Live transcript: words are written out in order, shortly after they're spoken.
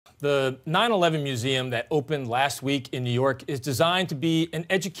The 9/11 Museum that opened last week in New York is designed to be an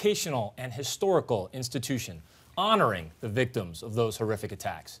educational and historical institution, honoring the victims of those horrific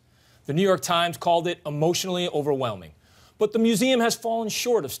attacks. The New York Times called it emotionally overwhelming. But the museum has fallen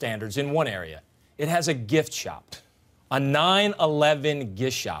short of standards in one area. It has a gift shop, a 9/11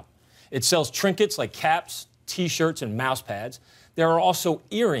 gift shop. It sells trinkets like caps, T-shirts, and mouse pads. There are also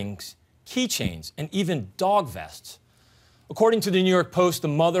earrings, keychains, and even dog vests. According to the New York Post, the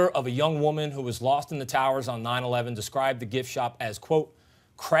mother of a young woman who was lost in the towers on 9/11 described the gift shop as, quote,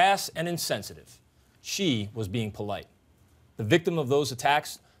 crass and insensitive. She was being polite. The victim of those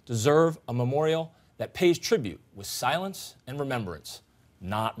attacks deserve a memorial that pays tribute with silence and remembrance,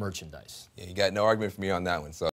 not merchandise. Yeah, you got no argument from me on that one. So.